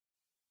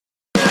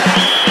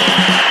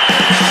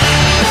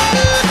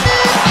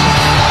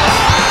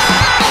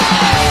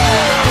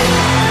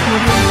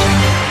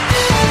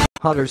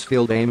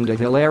Huddersfield aimed a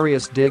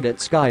hilarious dig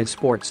at Sky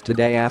Sports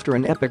today after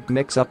an epic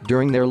mix-up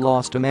during their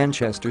loss to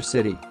Manchester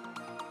City.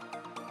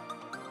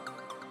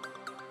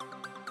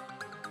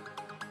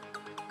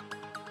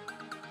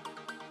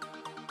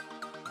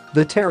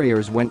 The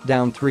Terriers went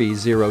down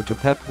 3-0 to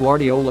Pep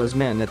Guardiola's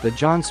men at the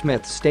John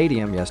Smith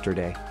Stadium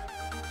yesterday.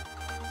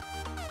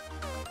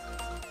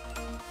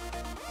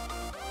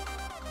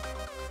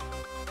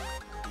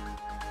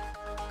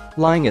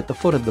 Lying at the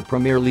foot of the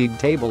Premier League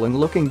table and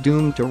looking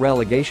doomed to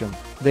relegation,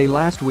 they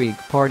last week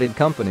parted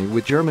company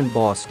with German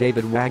boss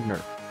David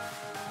Wagner.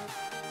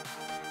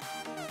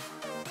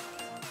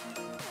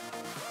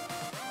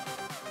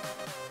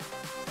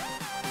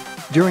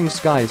 During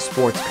Sky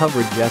Sports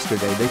coverage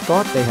yesterday, they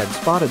thought they had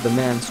spotted the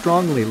man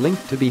strongly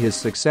linked to be his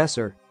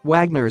successor,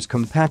 Wagner's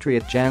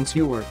compatriot Jan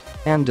Stewart,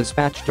 and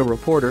dispatched a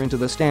reporter into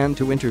the stand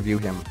to interview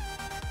him.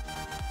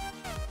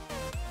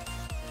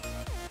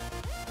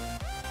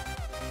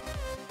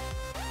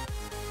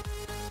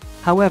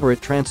 However,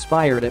 it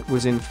transpired it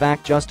was in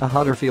fact just a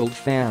Huddersfield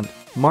fan,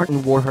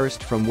 Martin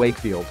Warhurst from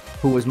Wakefield,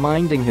 who was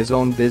minding his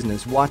own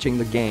business watching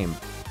the game.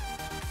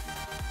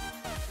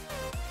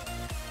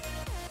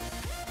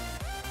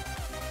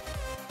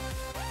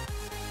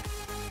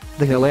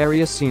 The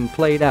hilarious scene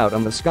played out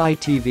on the Sky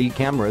TV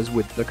cameras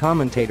with the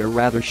commentator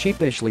rather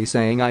sheepishly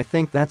saying, "I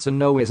think that's a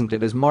no, isn't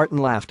it?" as Martin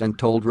laughed and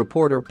told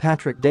reporter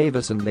Patrick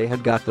Davison they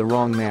had got the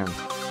wrong man.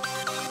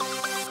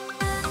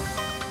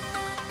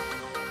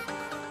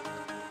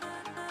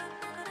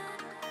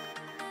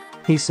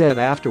 He said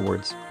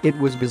afterwards, "It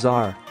was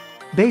bizarre.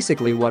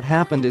 Basically what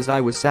happened is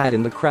I was sat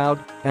in the crowd,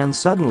 and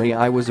suddenly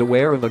I was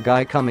aware of a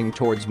guy coming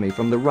towards me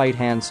from the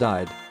right-hand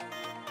side.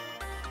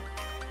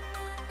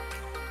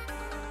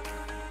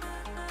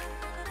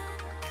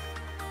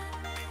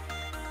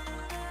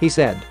 He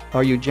said,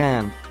 'Are you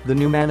Jan, the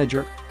new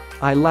manager?'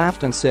 I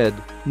laughed and said,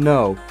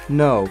 'No,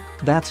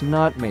 that's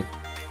not me.'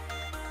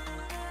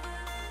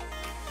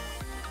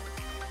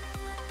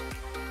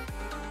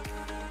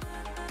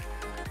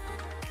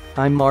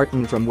 I'm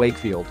Martin from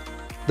Wakefield."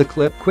 The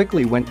clip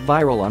quickly went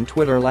viral on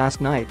Twitter last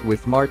night,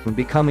 with Martin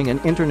becoming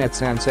an internet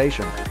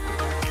sensation.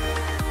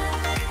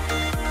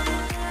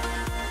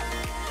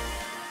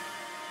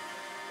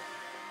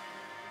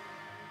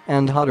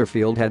 And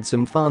Huddersfield had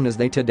some fun as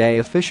they today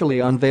officially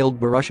unveiled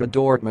Borussia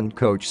Dortmund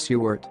coach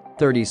Stewart,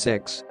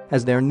 36,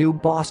 as their new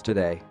boss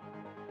today.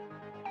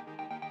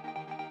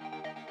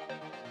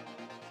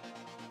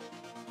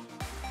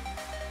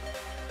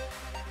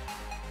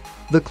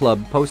 The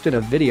club posted a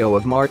video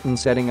of Martin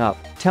setting up,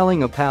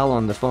 telling a pal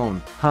on the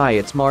phone, "Hi,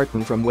 it's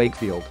Martin from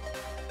Wakefield.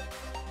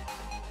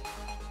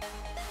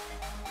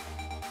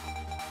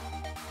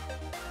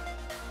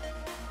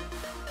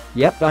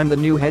 Yep, I'm the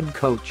new head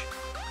coach.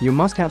 You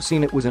must have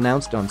seen it was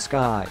announced on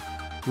Sky.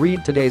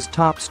 Read today's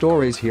top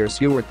stories here."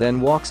 Stewart then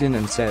walks in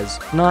and says,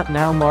 "Not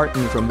now,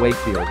 Martin from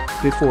Wakefield,"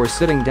 before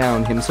sitting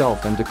down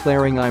himself and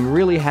declaring, "I'm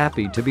really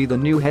happy to be the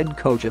new head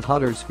coach of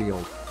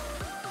Huddersfield."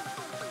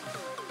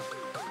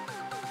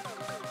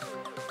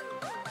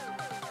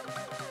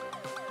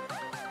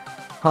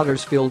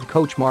 Huddersfield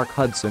coach Mark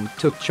Hudson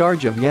took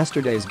charge of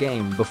yesterday's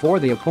game before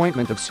the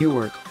appointment of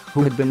Stewart,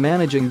 who had been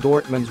managing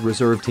Dortmund's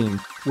reserve team,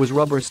 was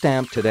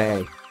rubber-stamped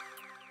today.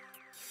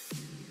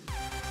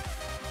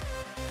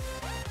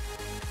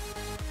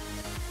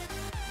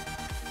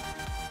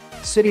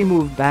 City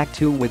moved back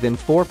to within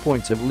 4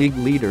 points of league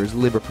leaders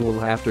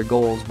Liverpool after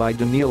goals by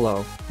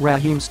Danilo,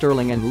 Raheem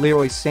Sterling and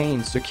Leroy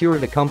Sane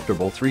secured a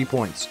comfortable 3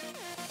 points.